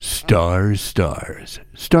Stars,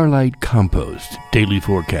 Starlight Compost, Daily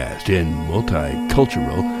Forecast, and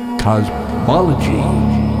Multicultural Cosmology.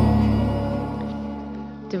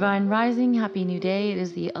 Divine Rising, Happy New Day. It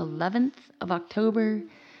is the 11th of October,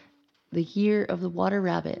 the year of the water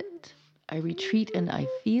rabbit. I retreat and I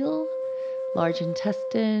feel. Large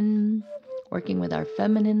intestine, working with our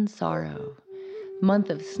feminine sorrow. Month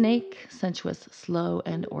of snake, sensuous, slow,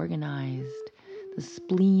 and organized. The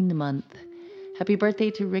spleen month. Happy birthday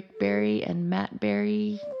to Rick Berry and Matt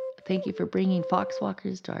Berry. Thank you for bringing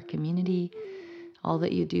foxwalkers to our community. All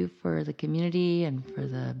that you do for the community and for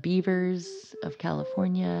the beavers of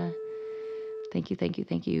California. Thank you, thank you,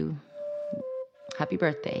 thank you. Happy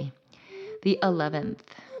birthday. The 11th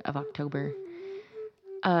of October.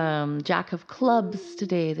 Jack of clubs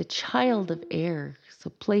today, the child of air. So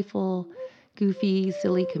playful, goofy,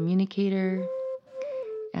 silly communicator.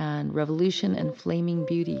 And revolution and flaming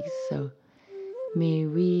beauty. So may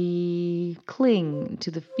we cling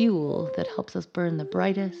to the fuel that helps us burn the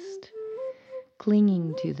brightest.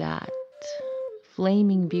 Clinging to that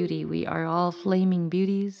flaming beauty. We are all flaming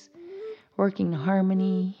beauties, working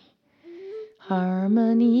harmony.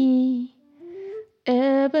 Harmony,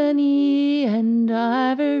 ebony and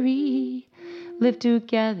ivory live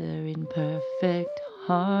together in perfect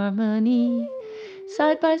harmony.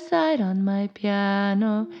 Side by side on my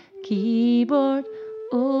piano keyboard.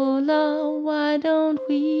 Hola, why don't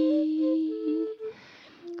we?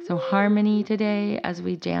 So harmony today as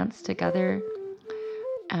we dance together.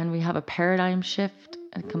 And we have a paradigm shift,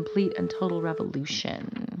 a complete and total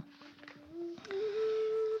revolution.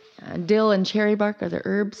 Dill and cherry bark are the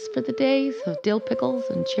herbs for the day. So dill pickles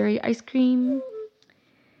and cherry ice cream.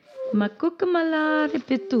 Macucamala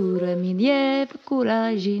repetura minye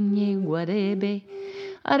pecura ginye guarebe.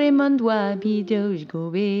 Aremandua bideus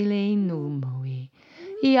gobele no moe.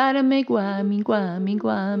 Iara me gua mi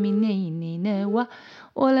ne ne wa.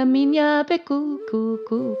 Ola minha pecu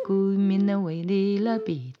mina wele la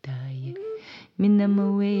betaye. Mina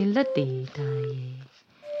moe la detaye.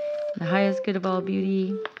 The highest good of all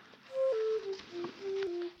beauty.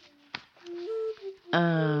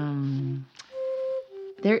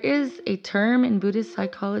 There is a term in Buddhist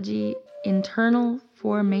psychology, internal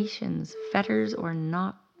formations, fetters or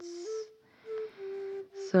knots.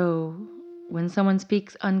 So when someone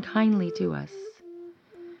speaks unkindly to us,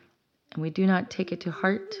 and we do not take it to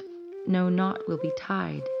heart, no knot will be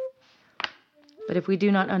tied. But if we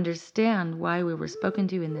do not understand why we were spoken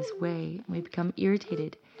to in this way, and we become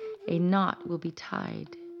irritated, a knot will be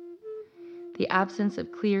tied. The absence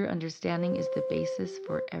of clear understanding is the basis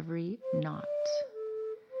for every knot.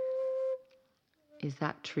 Is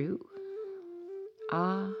that true?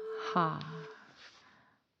 Aha.